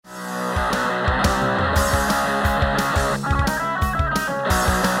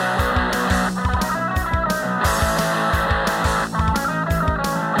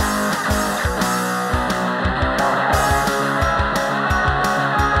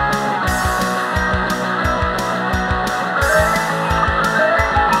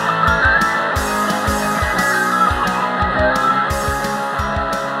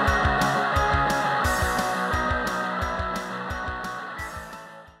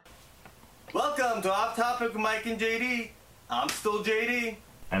Welcome to Off Topic with Mike and JD. I'm still JD.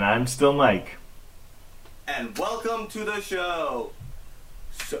 And I'm still Mike. And welcome to the show.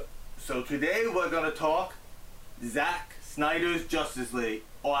 So today we're going to talk Zack Snyder's Justice League,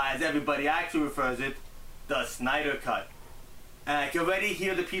 or as everybody actually refers it, the Snyder Cut. And I can already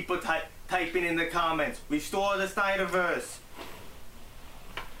hear the people typing in the comments, restore the Snyderverse.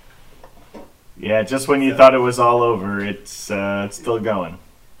 Yeah, just when you thought it was all over, it's still going.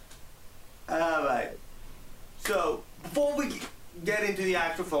 Alright. So, before we get into the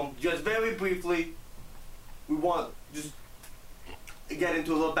actual film, just very briefly, we want to just get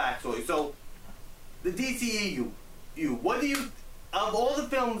into a little backstory. So, the DCEU, what do you, of all the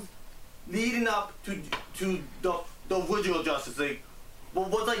films leading up to the original Justice League,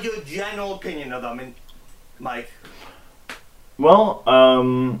 what's like your general opinion of them, and Mike? Well,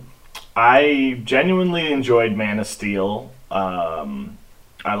 I genuinely enjoyed Man of Steel.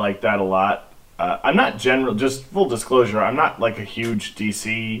 I like that a lot. I'm not just full disclosure, I'm not like a huge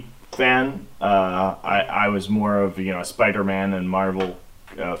DC fan. I was more of, a Spider-Man and Marvel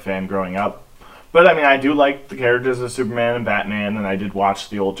fan growing up. But I mean, I do like the characters of Superman and Batman, and I did watch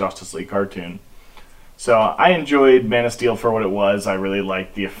the old Justice League cartoon. So I enjoyed Man of Steel for what it was. I really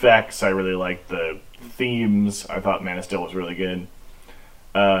liked the effects. I really liked the themes. I thought Man of Steel was really good.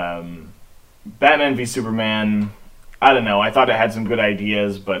 Batman v Superman, I don't know. I thought it had some good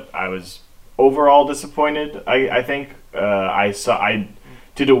ideas, but I was overall disappointed. I think I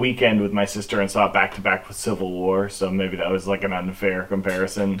did a weekend with my sister and saw it back to back with Civil War, so maybe that was like an unfair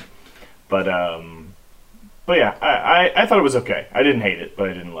comparison. But yeah, I thought it was okay. I didn't hate it, but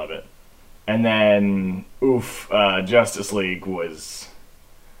I didn't love it. And then, Justice League was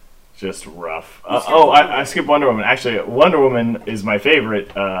just rough. I skipped Wonder Woman. Actually, Wonder Woman is my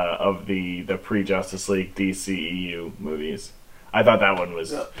favorite of the pre-Justice League DCEU movies. I thought that one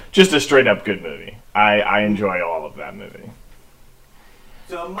was just a straight-up good movie. I enjoy all of that movie.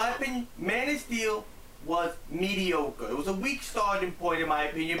 So, in my opinion, Man of Steel was mediocre. It was a weak starting point, in my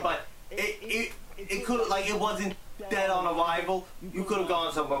opinion, but it could, like, it wasn't dead on arrival. You could have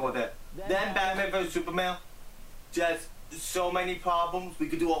gone somewhere with it. Then Batman vs Superman, just so many problems. We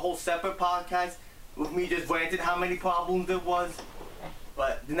could do a whole separate podcast with me just ranting how many problems there was,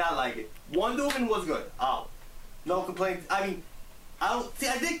 but did not like it. Wonder Woman was good. No complaints. I mean, I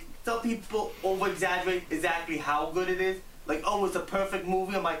think some people over-exaggerate exactly how good it is. Like, it's a perfect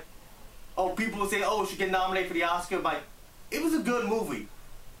movie. I'm like, people will say, it should get nominated for the Oscar. I'm like, it was a good movie.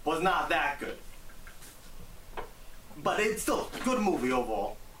 Was not that good. But it's still a good movie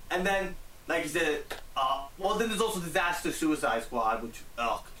overall. And then, like you said, then there's also Disaster Suicide Squad, which,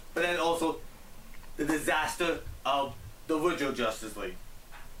 but then also the disaster of the original Justice League.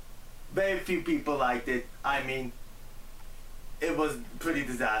 Very few people liked it. I mean, it was pretty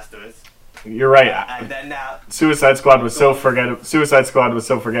disastrous. You're right. And then now, Suicide Squad was so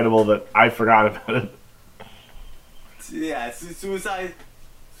forgettable that I forgot about it. Yeah, Suicide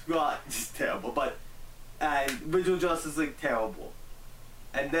Squad is terrible, but original Justice League terrible.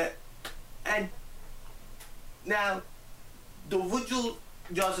 And now the original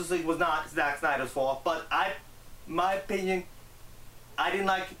Justice League was not Zack Snyder's fault, but my opinion, I didn't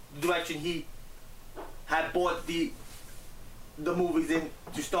like the direction he had brought the movies in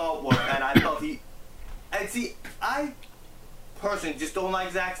to start with, and I felt I personally just don't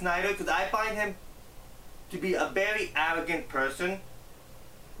like Zack Snyder because I find him to be a very arrogant person.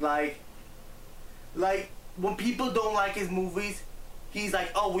 Like when people don't like his movies, he's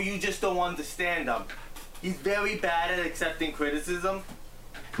like, you just don't understand them. He's very bad at accepting criticism.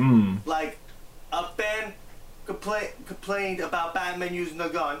 Like, a fan complained about Batman using a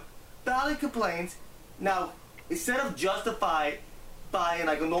gun. Valid complaints. Now, instead of justify by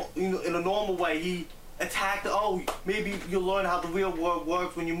like in a normal way, he attacked. Maybe you'll learn how the real world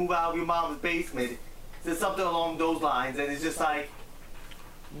works when you move out of your mom's basement. There's something along those lines, and it's just like,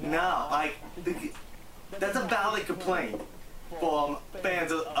 no, like that's a valid complaint from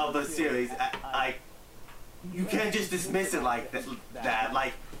fans of the series. You can't just dismiss it like that.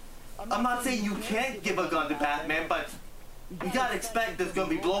 Like, I'm not saying you can't give a gun to Batman, but you gotta expect there's gonna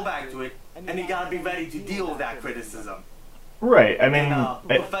be blowback to it, and you gotta be ready to deal with that criticism. Right. I mean, in a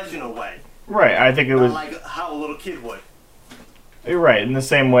professional way. Right. I think it was like how a little kid would. You're right. In the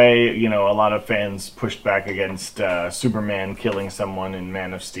same way, a lot of fans pushed back against Superman killing someone in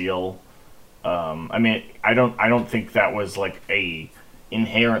Man of Steel. I mean, I don't think that was like a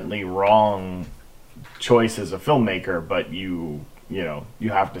inherently wrong choice as a filmmaker, but you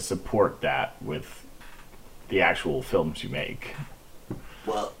have to support that with the actual films you make.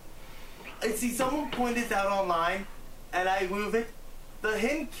 Well, I see someone pointed this out online, and I agree with it.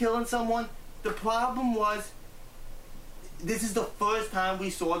 Him killing someone the problem was, this is the first time we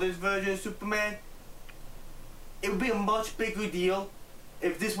saw this version of Superman. It would be a much bigger deal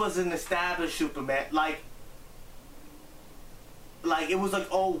if this was an established Superman. Like it was like,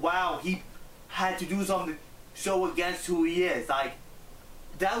 oh wow, he had to do something to show against who he is. Like,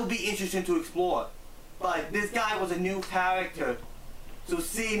 that would be interesting to explore. But this guy was a new character, so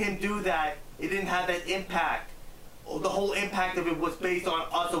seeing him do that, it didn't have that impact. The whole impact of it was based on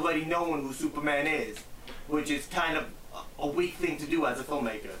us already knowing who Superman is, which is kind of a weak thing to do as a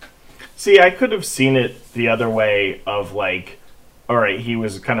filmmaker. See, I could have seen it the other way of, like, alright, he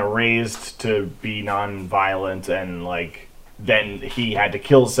was kind of raised to be non-violent, and, like, then he had to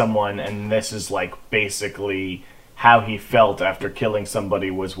kill someone, and this is, like, basically how he felt after killing somebody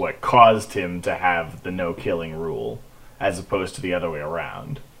was what caused him to have the no-killing rule, as opposed to the other way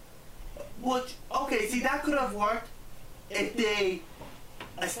around. Which, okay, see, that could have worked if they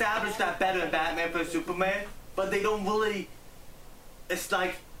established that better in Batman vs Superman, but they don't really. It's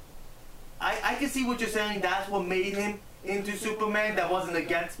like, I can see what you're saying. That's what made him into Superman. That wasn't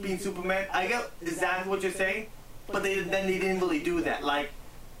against being Superman. I get exactly what you're saying, but they didn't really do that. Like,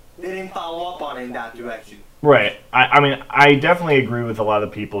 they didn't follow up on it in that direction. Right. I mean, I definitely agree with a lot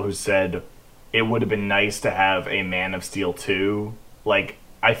of people who said it would have been nice to have a Man of Steel 2. Like,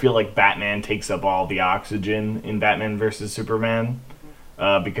 I feel like Batman takes up all the oxygen in Batman vs. Superman,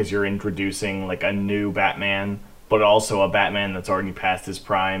 because you're introducing, like, a new Batman, but also a Batman that's already past his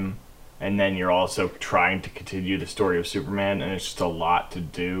prime, and then you're also trying to continue the story of Superman, and it's just a lot to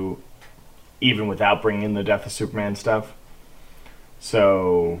do, even without bringing in the Death of Superman stuff.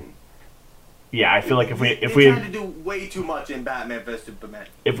 So, yeah, I feel like if we tried to do way too much in Batman vs Superman.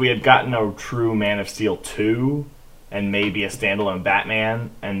 If we had gotten a true Man of Steel 2, and maybe a standalone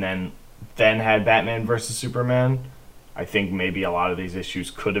Batman, and then had Batman vs Superman, I think maybe a lot of these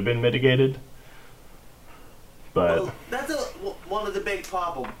issues could have been mitigated. But well, that's one of the big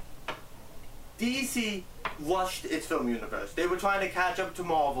problems. DC rushed its film universe. They were trying to catch up to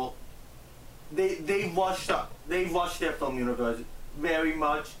Marvel. They rushed up. They rushed their film universe very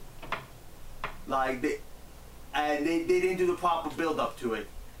much. Like, they didn't do the proper build up to it,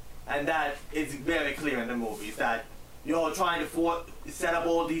 and that is very clear in the movies. That you're trying to set up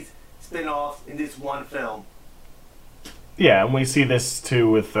all these spin-offs in this one film. Yeah, and we see this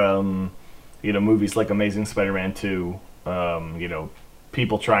too with movies like Amazing Spider-Man 2.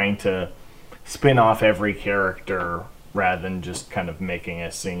 People trying to spin off every character rather than just kind of making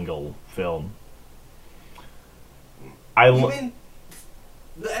a single film. Even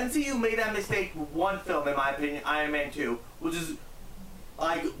the MCU made that mistake with one film, in my opinion, Iron Man 2, which is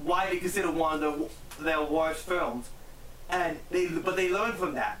like widely considered one of their worst films. But they learned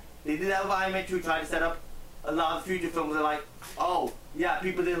from that. They did that with Iron Man 2, trying to set up a lot of future films. They're like, oh yeah,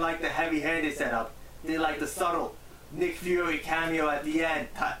 people didn't like the heavy-handed setup. They liked the subtle Nick Fury cameo at the end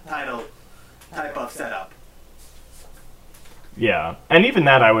type of setup. Yeah, and even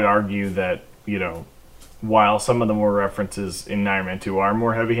that, I would argue that, while some of the more references in Iron Man 2 are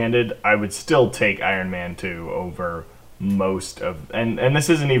more heavy-handed, I would still take Iron Man 2 over most of... And this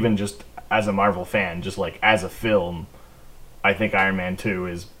isn't even just as a Marvel fan, just like as a film, I think Iron Man 2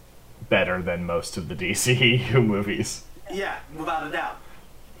 is better than most of the DCEU movies. Yeah, without a doubt.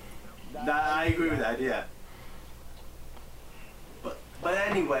 I agree with that, yeah. But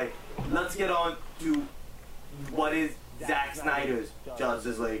anyway, let's get on to what is Zack Snyder's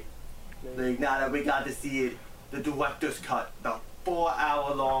Justice League. Now that we got to see it, the director's cut, the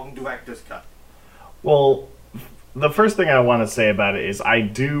 4-hour-long director's cut. Well, the first thing I want to say about it is I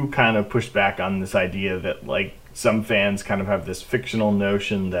do kind of push back on this idea that, like, some fans kind of have this fictional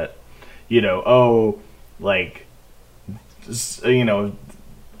notion that,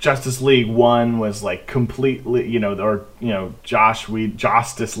 Justice League 1 was, like, completely,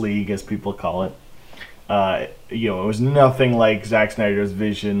 Justice League, as people call it. It was nothing like Zack Snyder's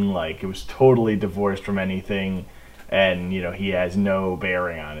vision, like, it was totally divorced from anything, and, he has no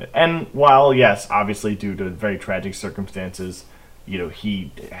bearing on it. And while, yes, obviously due to very tragic circumstances,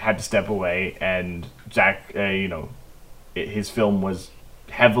 he had to step away, and Zack, his film was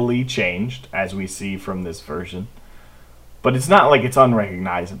heavily changed, as we see from this version. But it's not like it's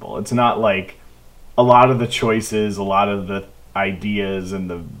unrecognizable. It's not like a lot of the choices, a lot of the ideas, and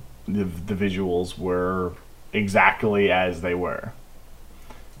the visuals were exactly as they were.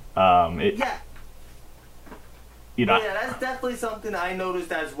 Yeah, that's definitely something I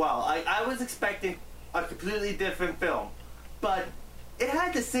noticed as well. I was expecting a completely different film, but it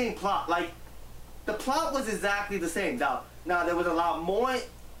had the same plot. Like, the plot was exactly the same. Now there was a lot more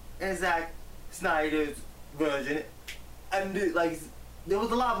in Zack Snyder's version, and like there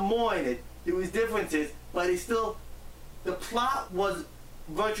was a lot more in it there was differences, but it's still, the plot was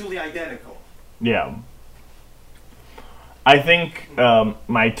virtually identical. Yeah. I think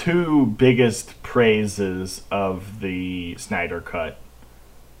my two biggest praises of the Snyder Cut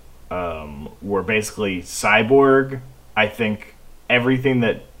were basically Cyborg. I think everything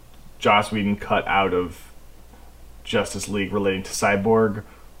that Joss Whedon cut out of Justice League relating to Cyborg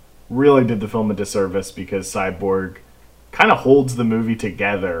really did the film a disservice, because Cyborg kind of holds the movie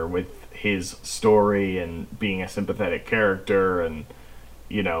together with his story and being a sympathetic character, and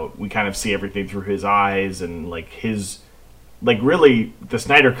you know, we kind of see everything through his eyes, and like his, like really the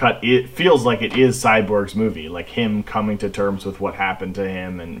Snyder Cut, it feels like it is Cyborg's movie, like him coming to terms with what happened to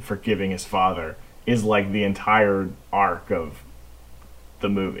him and forgiving his father is like the entire arc of the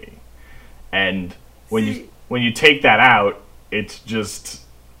movie. And when you take that out, it's just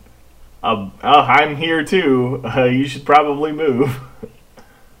oh, I'm here too, you should probably move.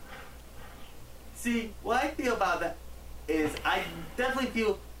 See, what I feel about that is I definitely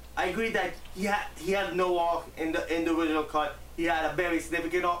feel, I agree that he had no arc in the original cut. He had a very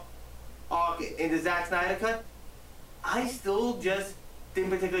significant arc in the Zack Snyder cut. I still just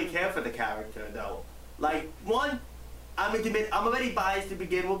didn't particularly care for the character though. Like, one, I'm already biased to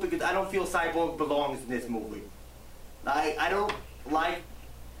begin with because I don't feel Cyborg belongs in this movie. Like, I don't like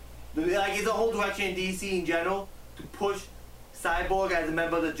it's a whole direction in DC in general to push Cyborg as a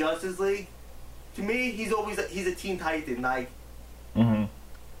member of the Justice League. To me, he's a Teen Titan. Like,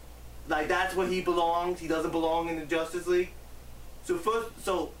 like that's where he belongs. He doesn't belong in the Justice League.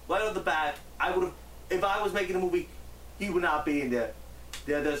 So right off the bat, I would have, if I was making a movie, he would not be in there.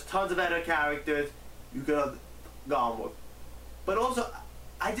 There's tons of other characters you could have gone with. But also,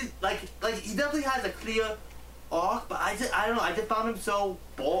 I just like he definitely has a clear arc, but I don't know. I just found him so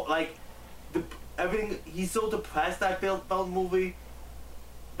bored. Like everything, he's so depressed. I felt the movie.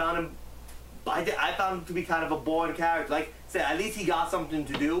 Found him. I found him to be kind of a boring character. Like, say, at least he got something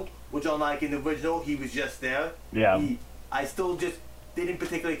to do, which unlike in the original, he was just there. Yeah. I still just didn't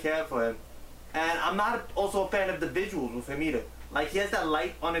particularly care for him. And I'm not also a fan of the visuals with him either. Like, he has that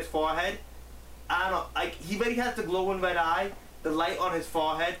light on his forehead. I don't know. Like, he already has the glowing red eye. The light on his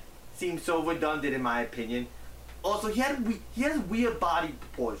forehead seems so redundant in my opinion. Also, he has weird body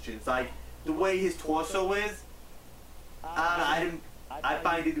proportions. Like, the way his torso is. I don't know. I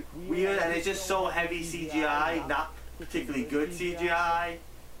find it weird, and it's just so heavy CGI, not particularly good CGI.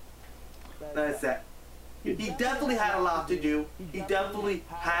 That's that. He definitely had a lot to do. He definitely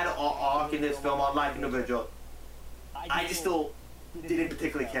had an arc in this film, unlike in the original. I just still didn't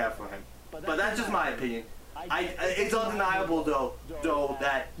particularly care for him. But that's just my opinion. It's undeniable, though,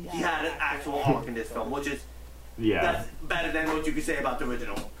 that he had an actual arc in this film, which is that's better than what you could say about the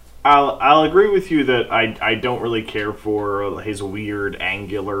original. I'll agree with you that I don't really care for his weird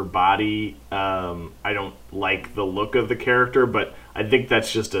angular body. I don't like the look of the character, but I think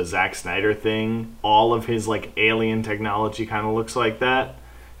that's just a Zack Snyder thing. All of his like alien technology kind of looks like that,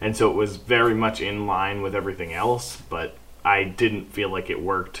 and so it was very much in line with everything else. But I didn't feel like it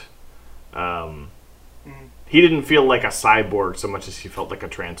worked. He didn't feel like a cyborg so much as he felt like a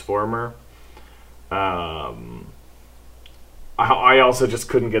transformer. I also just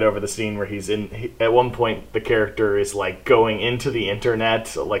couldn't get over the scene where at one point the character is like going into the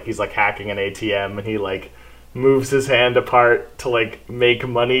internet, like he's like hacking an ATM, and he like moves his hand apart to like make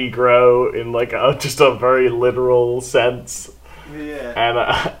money grow in like just a very literal sense. Yeah. And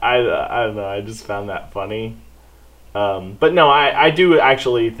I don't know, I just found that funny. But no, I do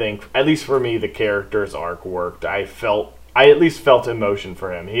actually think, at least for me, the character's arc worked. I at least felt emotion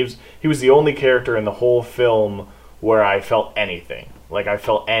for him. He was the only character in the whole film where I felt anything. Like, I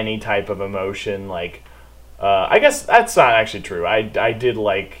felt any type of emotion. Like, I guess that's not actually true. I did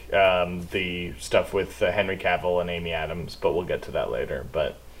like the stuff with Henry Cavill and Amy Adams, but we'll get to that later.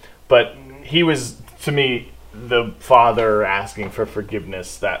 But he was, to me, the father asking for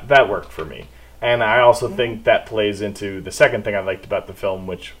forgiveness. That worked for me. And I also think that plays into the second thing I liked about the film,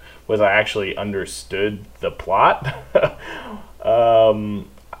 which was I actually understood the plot.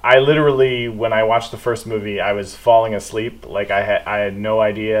 I literally, when I watched the first movie, I was falling asleep. Like, I had no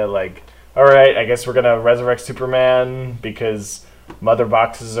idea, like, all right, I guess we're going to resurrect Superman because mother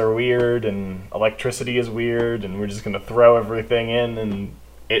boxes are weird and electricity is weird, and we're just going to throw everything in, and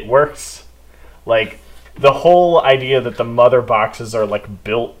it works. Like, the whole idea that the mother boxes are, like,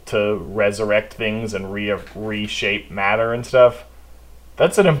 built to resurrect things and reshape matter and stuff,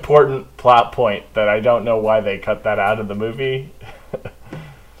 that's an important plot point that I don't know why they cut that out of the movie.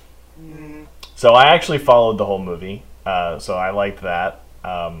 So I actually followed the whole movie, so I liked that.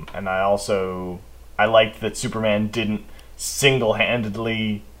 And I liked that Superman didn't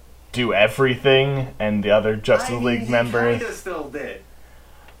single-handedly do everything, and the other Justice League members. He kinda still did.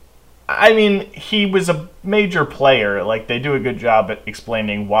 I mean, he was a major player. Like, they do a good job at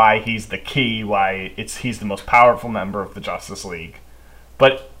explaining why he's the key, why he's the most powerful member of the Justice League.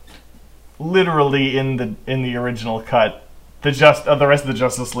 But literally in the original cut, the rest of the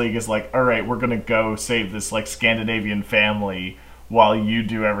Justice League is like, all right, we're gonna go save this like Scandinavian family while you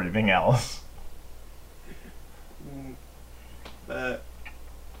do everything else. But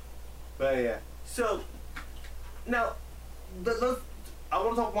yeah. So now, I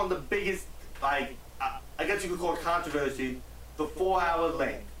want to talk about the biggest, like, I guess you could call it controversy, the 4-hour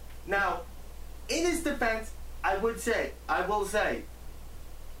length. Now, in his defense, I will say,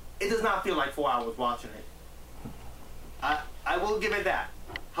 it does not feel like 4 hours watching it. I will give it that.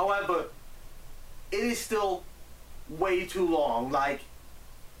 However, it is still way too long. Like,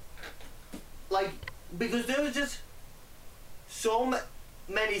 because there was just so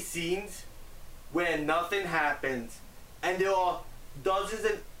many scenes where nothing happens, and there are dozens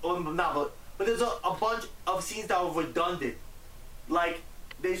but there's a bunch of scenes that were redundant. Like,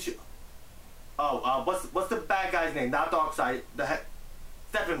 they should. What's the bad guy's name? Not Darkseid.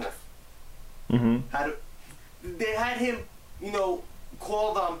 Steppenwolf. They had him,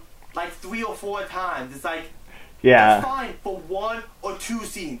 call them like 3 or 4 times. It's like, that's fine for 1 or 2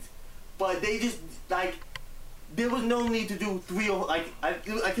 scenes, but they just like, there was no need to do 3 or I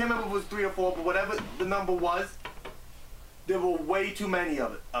can't remember if it was 3 or 4, but whatever the number was, there were way too many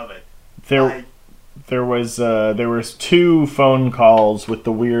of it. There was 2 phone calls with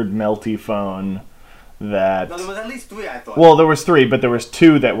the weird melty phone that. No, there was at least 3, I thought. Well, there was 3, but there was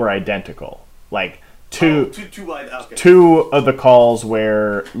 2 that were identical. Like two of the calls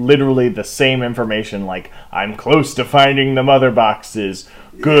were literally the same information. Like, I'm close to finding the mother boxes.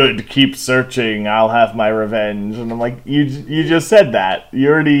 Good, keep searching. I'll have my revenge. And I'm like, you just said that. You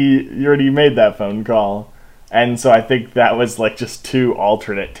already made that phone call. And so I think that was like just 2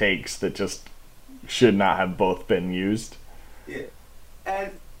 alternate takes that just should not have both been used. Yeah.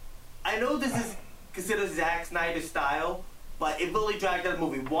 And I know this is considered Zack Snyder's style, but it really dragged out the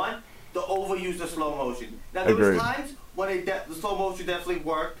movie. 1, the overuse of slow motion. Now, there was times when the slow motion definitely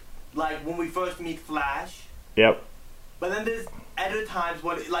worked, like when we first meet Flash. Yep. But then there's other times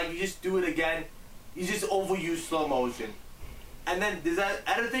when, like, you just do it again, you just overuse slow motion. And then there's that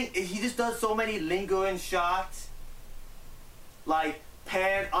other thing, he just does so many lingering shots, like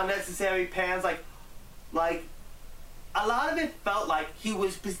unnecessary pans, like a lot of it felt like he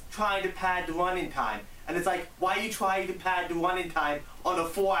was trying to pad the running time. And it's like, why are you trying to pad the running time on a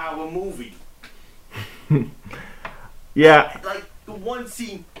 4-hour movie? Yeah. Like the one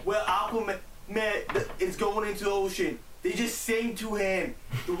scene where Aquaman is going into the ocean, they just sing to him.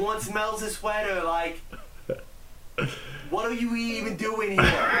 The one smells his sweater, like, what are you even doing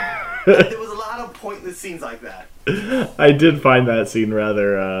here? Like, there was a lot of pointless scenes like that. I did find that scene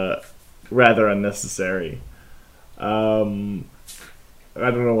rather unnecessary. I don't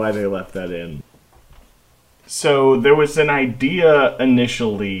know why they left that in. So there was an idea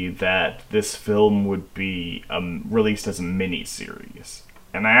initially that this film would be released as a mini-series,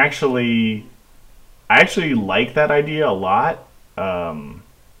 and I actually like that idea a lot.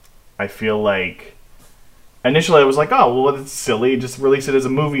 I feel like initially I was like, oh, well, it's silly, just release it as a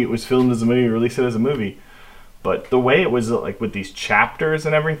movie. It was filmed as a movie, release it as a movie. But the way it was, like, with these chapters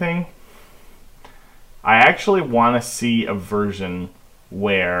and everything, I actually want to see a version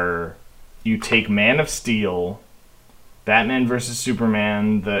where you take Man of Steel, Batman vs.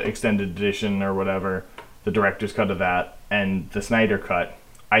 Superman, the extended edition or whatever, the director's cut of that, and the Snyder cut.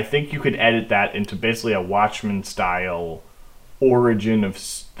 I think you could edit that into basically a Watchmen-style origin of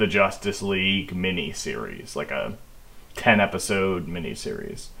the Justice League mini-series, like a 10-episode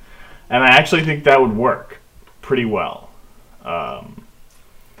mini-series. And I actually think that would work pretty well.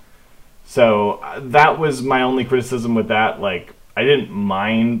 So that was my only criticism with that. Like, I didn't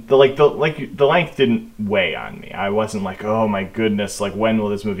mind the length didn't weigh on me. I wasn't like, oh my goodness, like, when will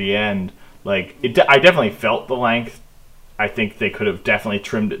this movie end? Like, I definitely felt the length. I think they could have definitely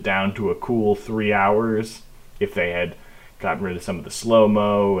trimmed it down to a cool 3 hours if they had gotten rid of some of the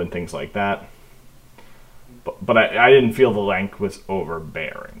slow-mo and things like that. But I didn't feel the length was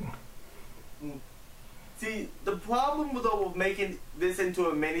overbearing. See, the problem with making this into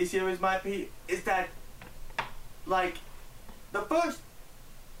a miniseries might be is that, like, the first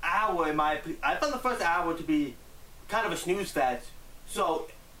hour, I found the first hour to be kind of a snooze fest. So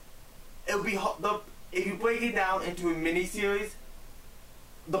it would be if you break it down into a miniseries,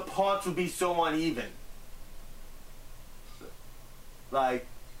 the parts would be so uneven. Like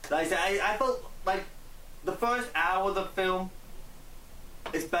I said, I felt like the first hour of the film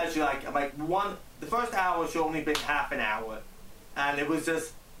especially like the first hour should only been half an hour, and it was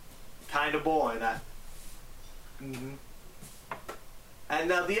just kind of boring. That. Mm-hmm. And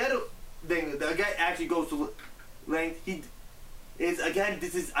the other thing, the guy actually goes to length. He is again.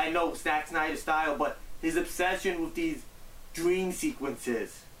 This is I know Zack Snyder style, but his obsession with these dream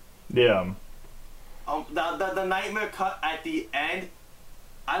sequences. Yeah. The nightmare cut at the end,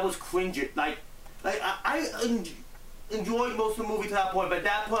 I was cringing. I enjoyed most of the movie to that point, but at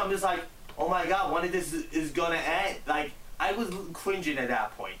that point I'm just like, oh my god, when this is gonna end? Like, I was cringing at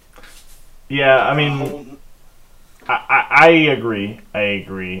that point. Yeah, I mean, I agree. I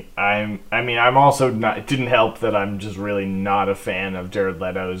agree. I'm also not. It didn't help that I'm just really not a fan of Jared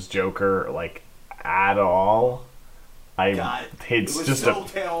Leto's Joker, like, at all. It's just so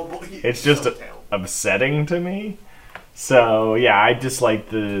terrible. It's just upsetting to me. So yeah, I dislike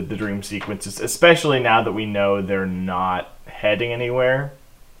the dream sequences, especially now that we know they're not heading anywhere.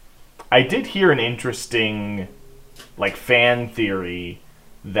 I did hear an interesting, like, fan theory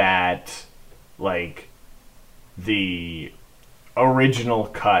that, like, the original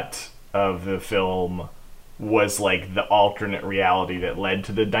cut of the film was like the alternate reality that led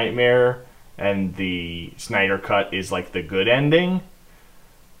to the nightmare, and the Snyder cut is like the good ending.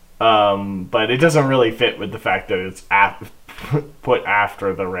 But it doesn't really fit with the fact that it's put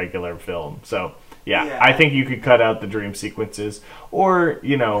after the regular film. So yeah, I think you could cut out the dream sequences, or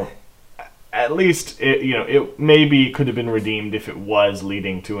at least it maybe could have been redeemed if it was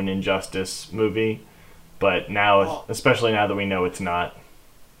leading to an Injustice movie. But now, especially now that we know it's not.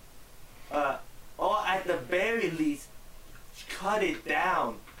 Or at the very least, cut it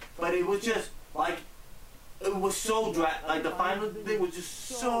down. But it was just like, it was so like the final thing was just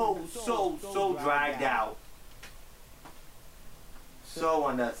so dragged out. So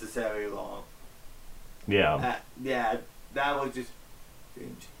unnecessary long. Yeah. That was just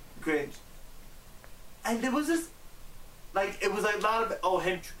cringe. And there was this, like, it was like a lot of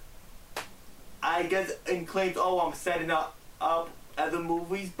him. I guess in claims, I'm setting up other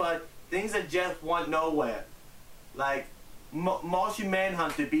movies, but things that just went nowhere. Like, Martian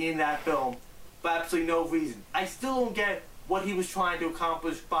Manhunter being in that film for absolutely no reason. I still don't get what he was trying to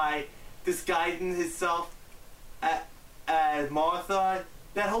accomplish by disguising himself as Martha.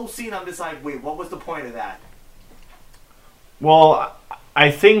 That whole scene, I'm just like, wait, what was the point of that? Well,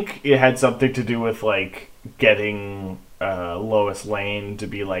 I think it had something to do with, like, getting Lois Lane to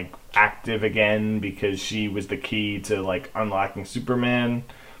be, like, active again, because she was the key to, like, unlocking Superman,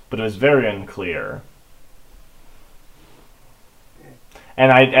 but it was very unclear.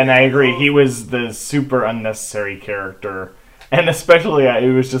 And I agree, he was the super unnecessary character, and especially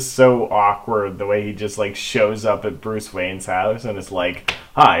it was just so awkward the way he just, like, shows up at Bruce Wayne's house and is like,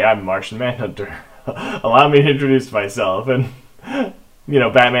 "Hi, I'm Martian Manhunter. Allow me to introduce myself." And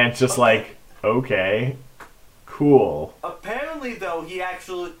Batman's just like, "Okay, cool." Apparently, though, he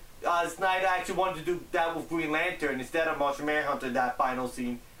actually Snyder actually wanted to do that with Green Lantern instead of Martian Manhunter in that final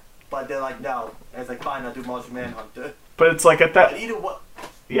scene, but they're like, no. And it's like, fine, I'll do Martian Manhunter. But it's like at that.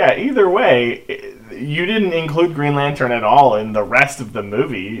 Either way, you didn't include Green Lantern at all in the rest of the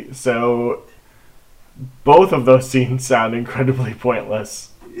movie, so both of those scenes sound incredibly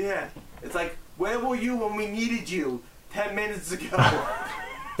pointless. Yeah, it's like, where were you when we needed you 10 minutes ago?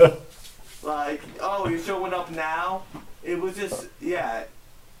 Like, you're showing up now? It was just,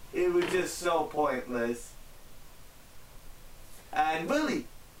 it was just so pointless. And really,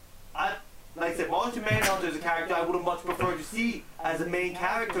 like I said, Martian Manhunter is a character I would have much preferred to see as a main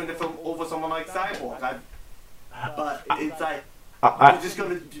character in the film over someone like Cyborg. But it's like, you're just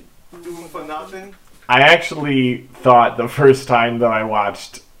going to do him for nothing? I actually thought the first time that I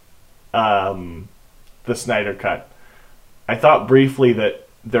watched the Snyder Cut, I thought briefly that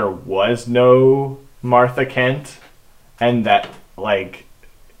there was no Martha Kent, and that, like,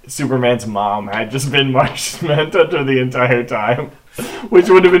 Superman's mom had just been Martian Manhunter the entire time, which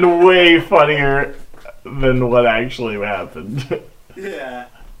would have been way funnier than what actually happened. Yeah.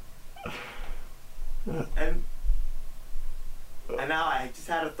 And now I just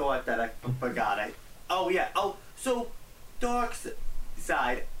had a thought that I forgot. So Dark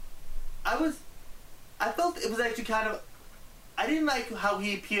Side. I felt it was actually kind of. I didn't like how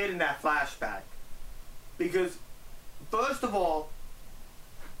he appeared in that flashback, because first of all,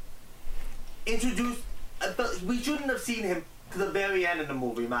 we shouldn't have seen him to the very end of the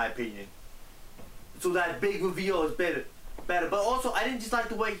movie, in my opinion. So that big reveal is better. But also, I didn't just like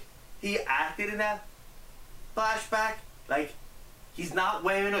the way he acted in that flashback. Like, he's not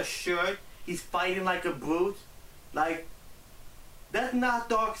wearing a shirt. He's fighting like a brute. Like, that's not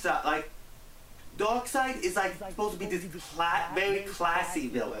Darkseid. Like, Darkseid is like supposed to be this very classy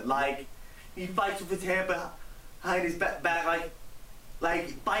villain. Like he fights with his hair behind his back,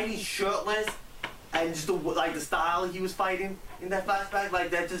 like fighting shirtless, and just the style he was fighting in that flashback, like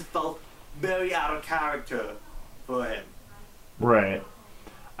that just felt very out of character for him. Right.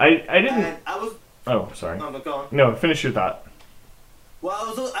 I didn't. And I was. Oh, sorry. No, go on. No, finish your thought. Well,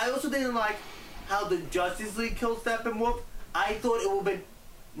 I also didn't like how the Justice League killed Steppenwolf. I thought it would have been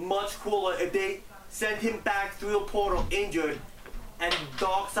much cooler if they sent him back through the portal injured, and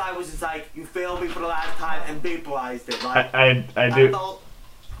Darkseid was just like, "You failed me for the last time," and vaporized it. Like, I I thought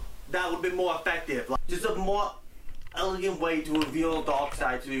that would be more effective. Like, just a more elegant way to reveal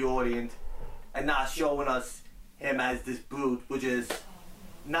Darkseid to the audience, and not showing us him as this brute, which is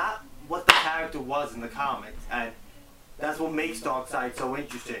not what the character was in the comics, and that's what makes Darkseid so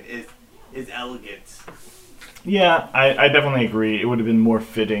interesting, is his elegance. Yeah, I definitely agree. It would have been more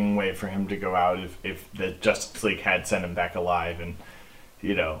fitting way for him to go out if the Justice League had sent him back alive, and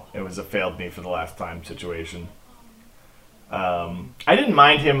it was a failed me for the last time situation. I didn't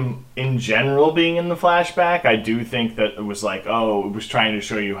mind him in general being in the flashback. I do think that it was like, oh, it was trying to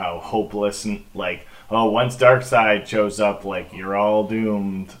show you how hopeless and like, oh, once Darkseid shows up, like you're all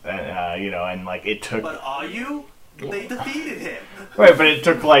doomed, and like it took. But are you? They defeated him. Right, but it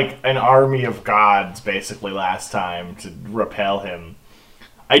took like an army of gods basically last time to repel him.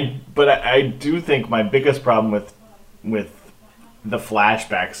 But I do think my biggest problem with the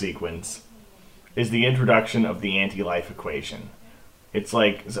flashback sequence is the introduction of the anti-life equation. It's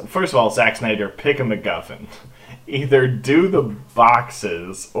like, first of all, Zack Snyder, pick a MacGuffin. Either do the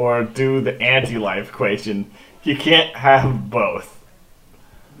boxes or do the anti-life equation. You can't have both.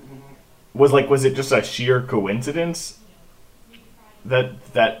 Was it just a sheer coincidence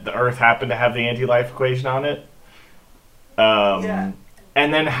that the Earth happened to have the anti-life equation on it? Yeah.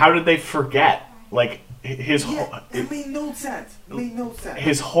 And then how did they forget? Like it made no sense.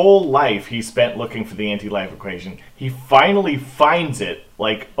 His whole life he spent looking for the anti-life equation. He finally finds it,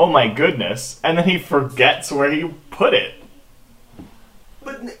 like, oh my goodness, and then he forgets where he put it.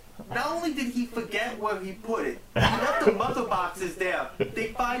 But not only did he forget where he put it, he left the mother boxes there. They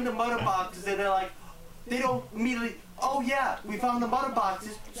find the mother boxes and they're like, they don't immediately, oh yeah, we found the mother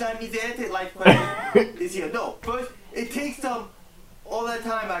boxes, so that means the anti-life equation is here. No, first, it takes them all that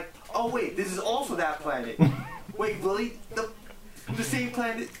time, like, oh wait, this is also that planet. Wait, really? The same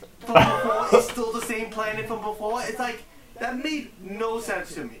planet from before is still the same planet from before? It's like, that made no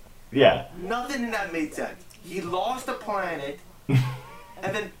sense to me. Yeah. Nothing in that made sense. He lost a planet,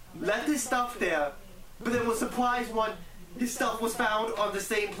 and then left his stuff there, but then was surprised when his stuff was found on the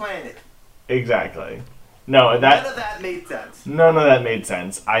same planet. Exactly. No, none of that made sense. None of that made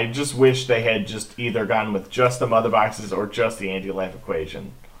sense. I just wish they had just either gone with just the mother boxes or just the anti-life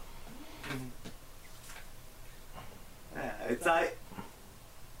equation. Yeah, it's like...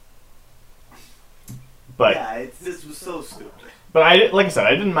 But yeah, this was so stupid. But like I said,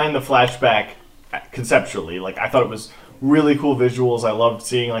 I didn't mind the flashback conceptually. Like, I thought it was really cool visuals. I loved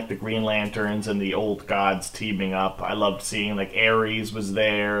seeing like the Green Lanterns and the old gods teaming up. I loved seeing like Ares was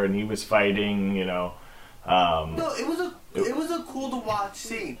there and he was fighting. No, it was a cool to watch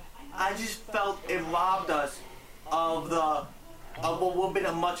scene. I just felt it robbed us of what would have been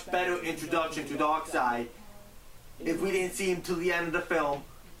a much better introduction to Darkseid if we didn't see him till the end of the film,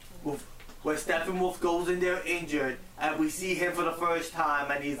 where Steppenwolf goes in there injured and we see him for the first time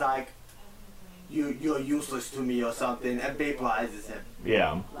and he's like, You're useless to me or something, and vaporizes him.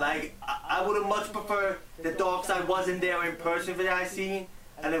 Yeah. Like, I would have much preferred that Darkseid wasn't there in person for that scene,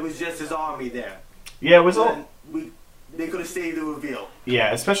 and it was just his army there. Yeah, it was all... They could have saved the reveal.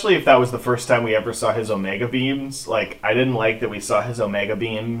 Yeah, especially if that was the first time we ever saw his Omega Beams. Like, I didn't like that we saw his Omega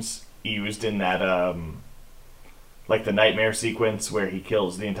Beams used in that, like the Nightmare sequence where he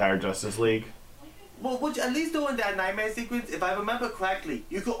kills the entire Justice League. Well, which, at least during that Nightmare sequence, if I remember correctly,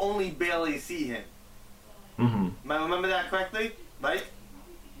 you could only barely see him. Mm-hmm. Am I remember that correctly? Right?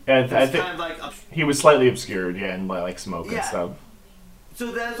 And I think kind of like he was slightly obscured, yeah, and by like smoke and stuff.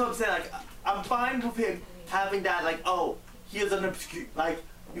 So that's what I'm saying. Like, I'm fine with him having that. Like, oh, here's an obscure. Like,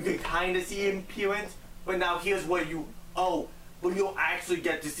 you can kind of see him appearance, but now here's where but you'll actually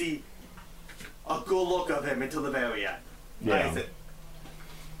get to see a good look of him until the very end. Yeah.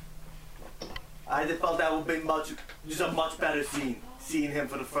 I just felt that would be just a much better scene, seeing him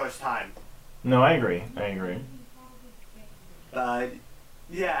for the first time. No, I agree.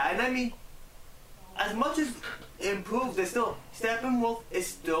 Yeah, and I mean, as much as it improves, Steppenwolf is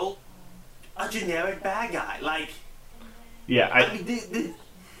still a generic bad guy. Like, yeah, I mean,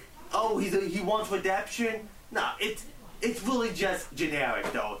 he wants redemption. Nah, it's really just generic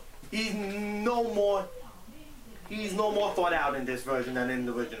though. he's no more thought out in this version than in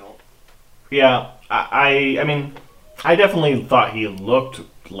the original. Yeah, I mean, I definitely thought he looked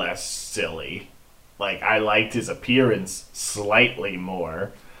less silly. Like, I liked his appearance slightly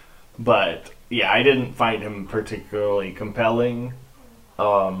more. But, yeah, I didn't find him particularly compelling.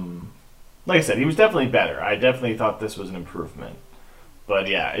 Like I said, he was definitely better. I definitely thought this was an improvement. But,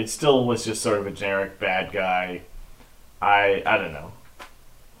 yeah, it still was just sort of a generic bad guy. I don't know.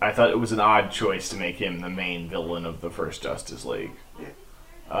 I thought it was an odd choice to make him the main villain of the first Justice League.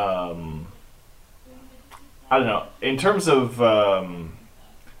 I don't know. In terms of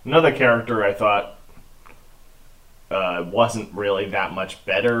another character I thought wasn't really that much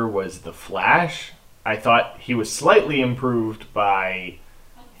better was the Flash. I thought he was slightly improved by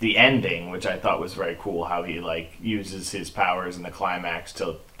the ending, which I thought was very cool, how he like uses his powers in the climax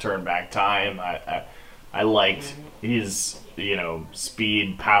to turn back time. I liked his,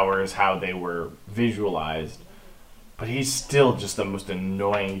 speed powers, how they were visualized. But he's still just the most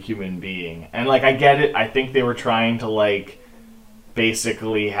annoying human being. And, like, I get it. I think they were trying to, like,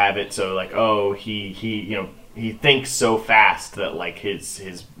 basically have it so, like, oh, he thinks so fast that, like,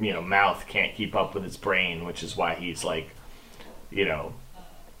 his mouth can't keep up with his brain, which is why he's, like,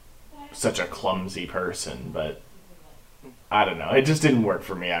 such a clumsy person. But I don't know. It just didn't work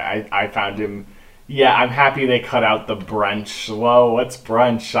for me. I found him... Yeah, I'm happy they cut out the brunch. Whoa, what's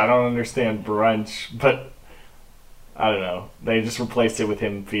brunch? I don't understand brunch. But, I don't know. They just replaced it with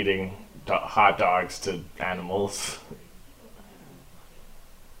him feeding hot dogs to animals.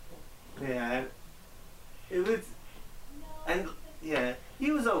 Yeah, it was... And, yeah,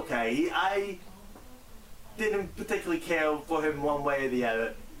 he was okay. I didn't particularly care for him one way or the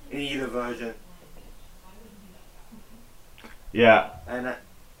other in either version. Yeah. And,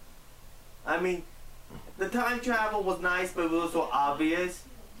 I mean... The time travel was nice, but it was also obvious.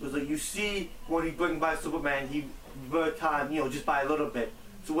 It was like you see when he brings by Superman, he revert time, just by a little bit.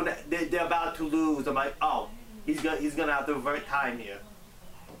 So when they're about to lose, I'm like, oh, he's gonna have to revert time here.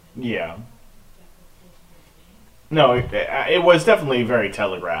 Yeah. No, it was definitely very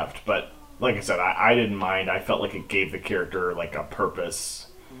telegraphed, but like I said, I didn't mind. I felt like it gave the character like a purpose.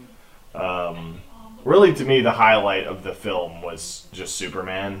 Really, to me, the highlight of the film was just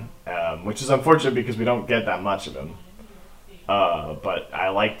Superman, which is unfortunate because we don't get that much of him. But I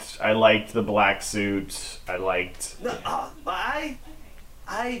liked the black suit. I liked. No, I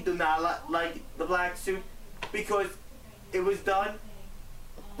do not like the black suit because it was done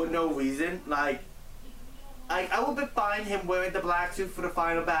for no reason. Like I would be fine him wearing the black suit for the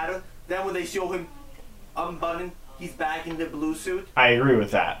final battle. Then when they show him unbuttoned, he's back in the blue suit. I agree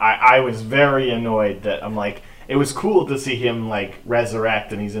with that. I was very annoyed that I'm like, it was cool to see him like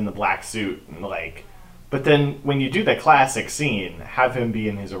resurrect and he's in the black suit and like, but then when you do the classic scene, have him be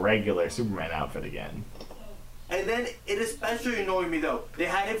in his regular Superman outfit again. And then it especially annoyed me though. They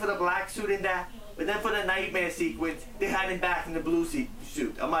had him for the black suit in that, but then for the nightmare sequence, they had him back in the blue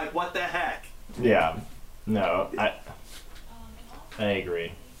suit. I'm like, what the heck? Yeah. No, I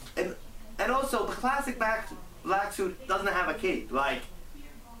agree. And also the classic black suit doesn't have a cape. Like,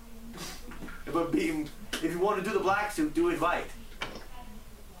 if you want to do the black suit, do it right.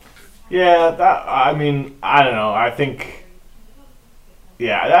 Yeah, I mean, I don't know. I think,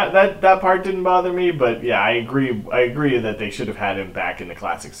 yeah, that part didn't bother me, but yeah, I agree that they should have had him back in the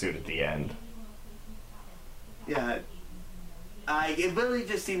classic suit at the end. Yeah, it really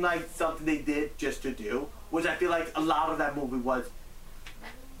just seemed like something they did just to do, which I feel like a lot of that movie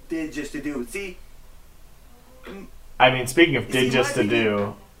did just to do. See. I mean, speaking of did just to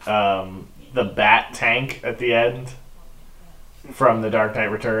do, the bat tank at the end from The Dark Knight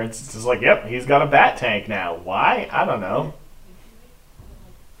Returns, it's just like, yep, he's got a bat tank now. Why? I don't know.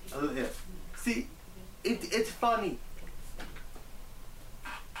 Yeah. See, it's funny.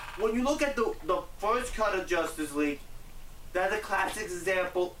 When you look at the first cut of Justice League, that's a classic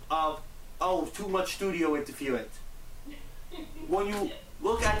example of, too much studio interference. When you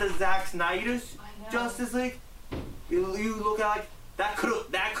look at the Zack Snyder's Justice League, you look at like that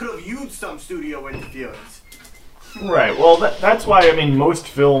could have used some studio interference. Right. Well, that's why I mean most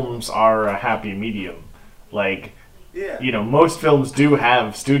films are a happy medium. Like, yeah. Most films do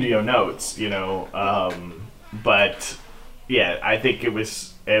have studio notes. But yeah, I think it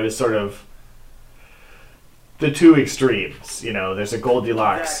was sort of the two extremes. There's a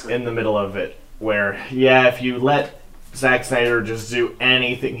Goldilocks in the middle of it, where if you let Zack Snyder just do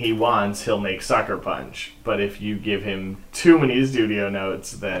anything he wants, he'll make Sucker Punch. But if you give him too many studio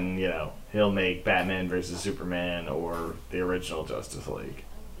notes, then, he'll make Batman vs. Superman or the original Justice League.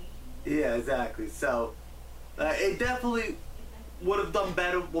 Yeah, exactly. So, it definitely would have done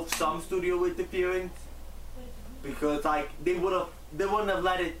better with some studio interference, because like they wouldn't have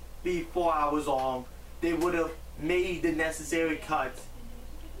let it be 4 hours long. They would have made the necessary cuts.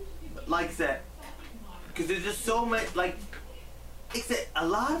 Like I said, because there's just so much, like, except a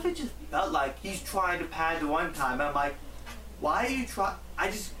lot of it just felt like he's trying to pad the runtime. I'm like, why are you trying? I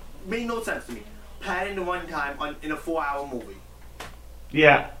just made no sense to me. Padding the runtime in a 4-hour movie.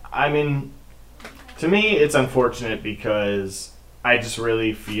 Yeah, I mean, to me, it's unfortunate because I just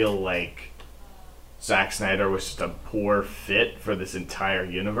really feel like Zack Snyder was just a poor fit for this entire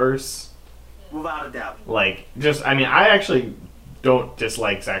universe. Without a doubt. Like, just, I mean, I actually don't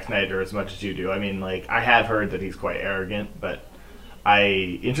dislike Zack Snyder as much as you do. I mean, like, I have heard that he's quite arrogant, but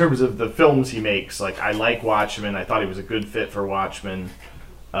in terms of the films he makes, like, I like Watchmen. I thought he was a good fit for Watchmen,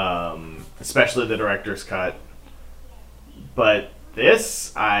 especially the director's cut. But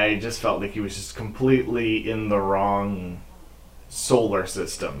this, I just felt like he was just completely in the wrong solar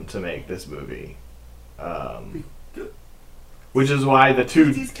system to make this movie. Which is why the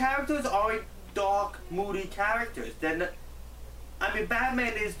two... These characters aren't dark, moody characters. I mean,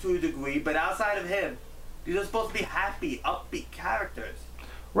 Batman is to a degree, but outside of him, these are supposed to be happy, upbeat characters.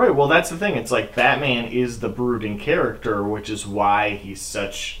 Right, well, that's the thing. It's like Batman is the brooding character, which is why he's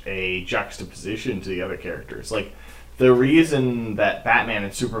such a juxtaposition to the other characters. Like, the reason that Batman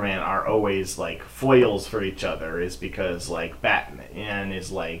and Superman are always, like, foils for each other is because, like, Batman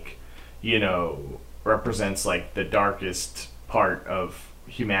is, like, you know, represents, like, the darkest part of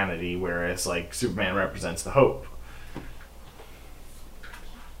humanity, whereas, like, Superman represents the hope.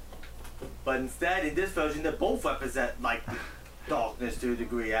 But instead, in this version, they both represent, like, darkness to a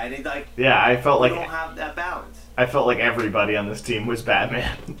degree. And it's like, yeah, I felt like we don't have that balance. I felt like everybody on this team was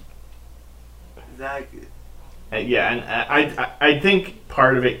Batman. Exactly. Yeah, and I think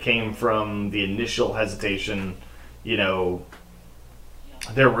part of it came from the initial hesitation. You know,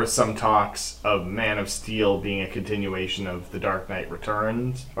 there were some talks of Man of Steel being a continuation of The Dark Knight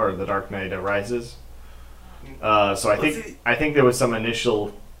Returns or The Dark Knight Rises. So I think there was some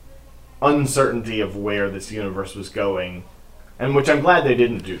initial uncertainty of where this universe was going, and which I'm glad they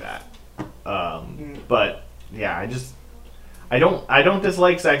didn't do that. But yeah, I don't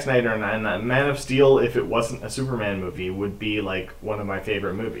dislike Zack Snyder, and Man of Steel, if it wasn't a Superman movie, would be like one of my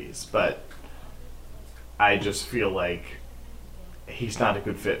favorite movies. But I just feel like he's not a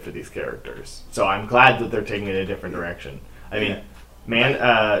good fit for these characters. So I'm glad that they're taking it a different direction. I mean,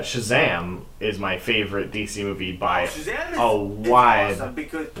 Shazam is my favorite DC movie by a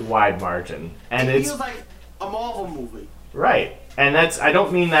wide margin, and it feels like a Marvel movie. Right, and I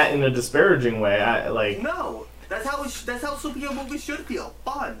don't mean that in a disparaging way. No, that's how superhero movies should feel.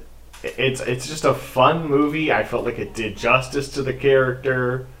 Fun. It's just a fun movie. I felt like it did justice to the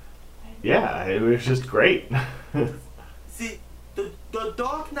character. Yeah, it was just great. See, the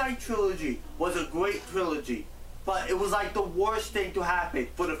Dark Knight trilogy was a great trilogy. But it was like the worst thing to happen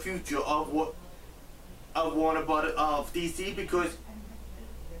for the future of Warner Brothers, of DC, because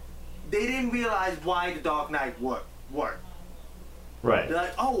they didn't realize why the Dark Knight worked. Right. They're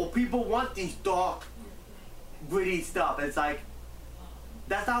like, oh, well, people want these dark, gritty stuff. And it's like,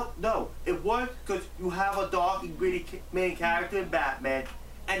 that's how, no. It worked because you have a dark and gritty main character in Batman,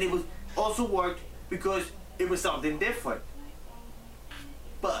 and it was also worked because it was something different.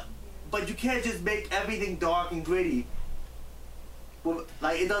 But you can't just make everything dark and gritty. Well,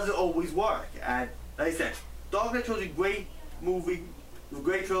 like, it doesn't always work. And like I said, Dark Knight Trilogy, great movie,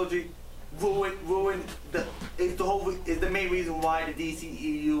 great trilogy. Ruined is the main reason why the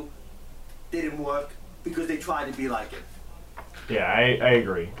DCEU didn't work, because they tried to be like it. Yeah, I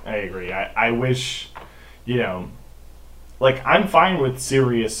agree. I wish, you know, like, I'm fine with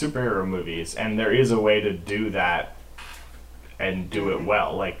serious superhero movies, and there is a way to do that and do it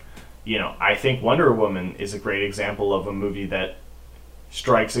well. Like, you know, I think Wonder Woman is a great example of a movie that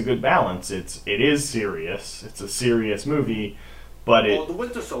strikes a good balance. It is serious. It's a serious movie, but The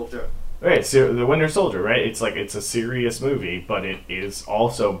Winter Soldier. Right, so The Winter Soldier, right? It's like, it's a serious movie, but it is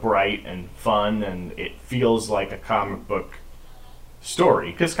also bright and fun, and it feels like a comic book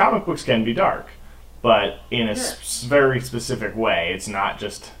story, because comic books can be dark, but in a very specific way. It's not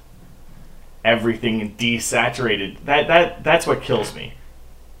just everything desaturated. That's what kills me.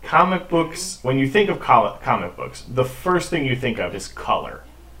 Comic books, when you think of comic books, the first thing you think of is color,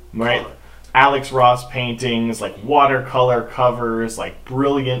 right? Color. Alex Ross paintings, like watercolor covers, like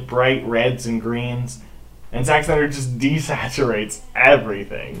brilliant bright reds and greens, and Zack Snyder just desaturates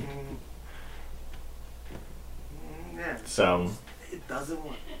everything. Yeah. So it doesn't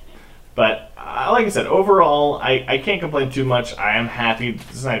work. But like I said, overall, I can't complain too much. I am happy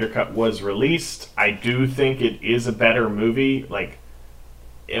the Snyder Cut was released. I do think it is a better movie. Like,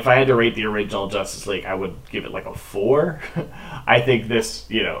 if I had to rate the original Justice League, I would give it like a 4. I think this,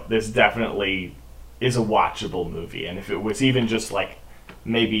 this definitely is a watchable movie. And if it was even just like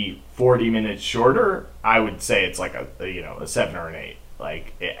maybe 40 minutes shorter, I would say it's like a 7 or an 8.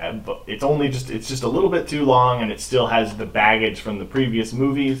 Like, it's just a little bit too long, and it still has the baggage from the previous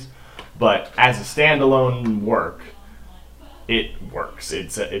movies. But as a standalone work, it works.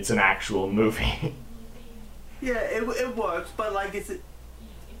 It's an actual movie. Yeah, it works, but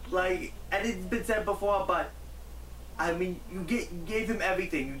and it's been said before, but I mean, you gave him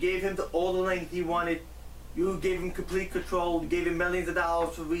everything. You gave him all the length he wanted. You gave him complete control. You gave him millions of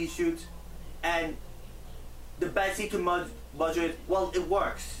dollars for reshoots, and the best he could budget. Well, it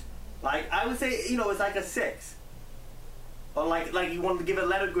works. Like, I would say, it's like a 6. Or like you wanted to give it a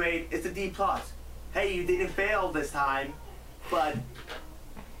letter grade, it's a D+. Hey, you didn't fail this time, but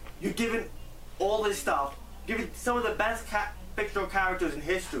you're giving all this stuff, giving some of the best fictional characters in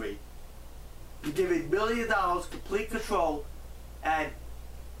history. You give it millions of dollars, complete control, and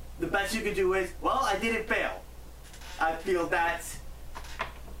the best you can do is, well, I didn't fail. I feel that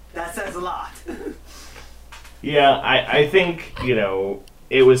says a lot. Yeah, I think,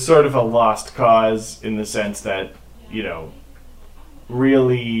 it was sort of a lost cause in the sense that,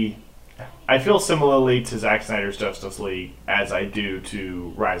 really, I feel similarly to Zack Snyder's Justice League as I do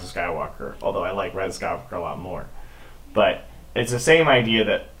to Rise of Skywalker, although I like Rise of Skywalker a lot more. But it's the same idea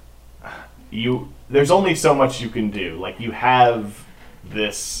that there's only so much you can do. Like, you have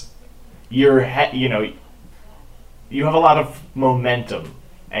this, you have a lot of momentum,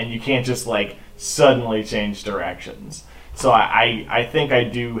 and you can't just, like, suddenly change directions. So I think I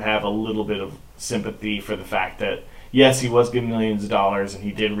do have a little bit of sympathy for the fact that, yes, he was given millions of dollars and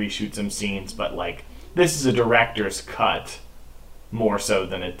he did reshoot some scenes, but, like, this is a director's cut more so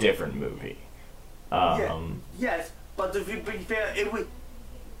than a different movie. Yes, but to be fair,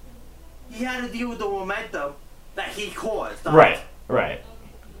 he had to deal with the momentum that he caused. Right.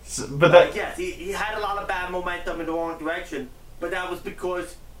 So, but yes, he had a lot of bad momentum in the wrong direction, but that was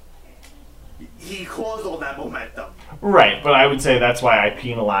because he caused all that momentum. Right, but I would say that's why I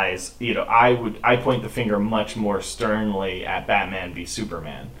penalize, I point the finger much more sternly at Batman v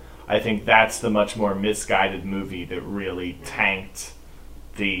Superman. I think that's the much more misguided movie that really tanked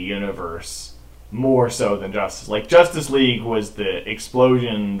the universe more so than Justice League. Like, Justice League was the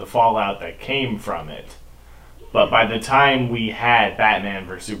explosion, the fallout that came from it. But by the time we had Batman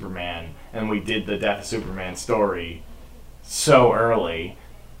v Superman and we did the Death of Superman story so early,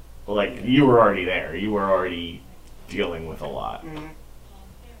 like, you were already there. You were already dealing with a lot. Mm-hmm.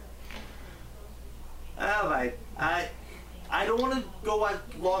 Alright. I don't want to go as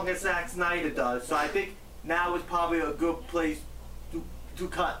long as Zack Snyder does, so I think now is probably a good place to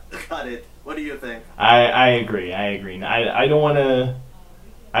cut it. What do you think? I agree. I don't want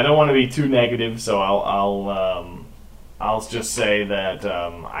to be too negative, so I'll just say that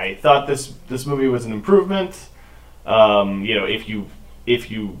I thought this movie was an improvement.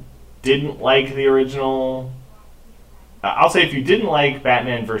 If you didn't like the original, I'll say if you didn't like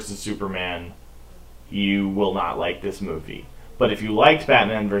Batman vs Superman, you will not like this movie. But if you liked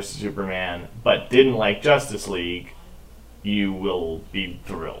Batman vs Superman but didn't like Justice League, you will be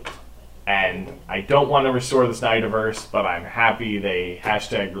thrilled. And I don't want to restore the Snyderverse, but I'm happy they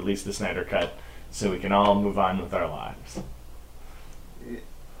 #release the Snyder Cut so we can all move on with our lives.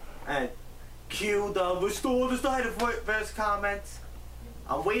 And cue the restore the Snyderverse comments.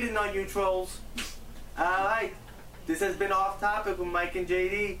 I'm waiting on you, trolls. Alright, this has been Off Topic with Mike and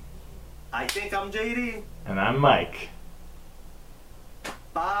JD. I think I'm JD. And I'm Mike.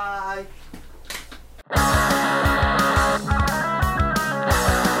 Bye.